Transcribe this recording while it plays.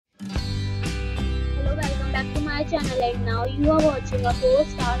channel and now you are watching a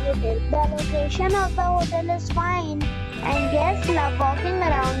 4-star hotel. The location of the hotel is fine and guests love walking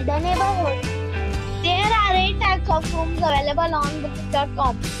around the neighborhood. There are 8 types of rooms available on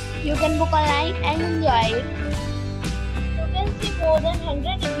booking.com. You can book online and enjoy it. You can see more than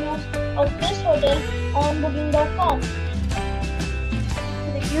 100 reviews of this hotel on booking.com.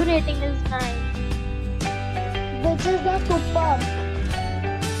 Review rating is 9, Which is the superb.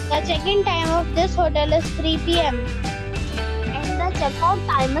 The check-in time of this hotel is 3 p.m. And the checkout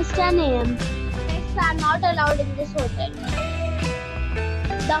time is 10 a.m. Pets are not allowed in this hotel.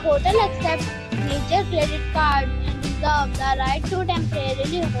 The hotel accepts major credit cards and reserves the right to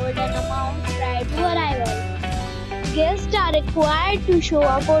temporarily hold an amount prior to arrival. Guests are required to show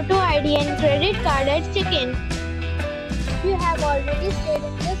a photo ID and credit card at check-in. If you have already stayed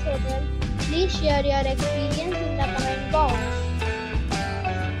in this hotel, please share your experience in the comment box.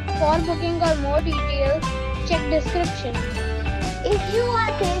 For booking or more details, check description. If you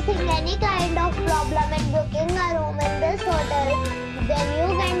are facing any kind of problem in booking a room in this hotel, then you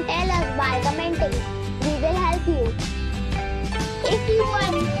can tell us by commenting. We will help you. If you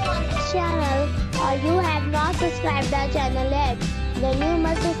are new on this channel or you have not subscribed our channel yet, then you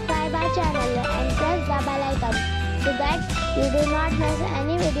must subscribe our channel and press the bell icon so that you do not miss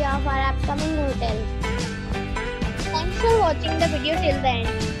any video of our upcoming hotel. Thanks for watching the video till the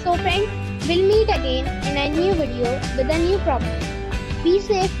end. So friends, we'll meet again in a new video with a new property. Be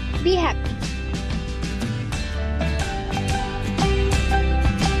safe, be happy.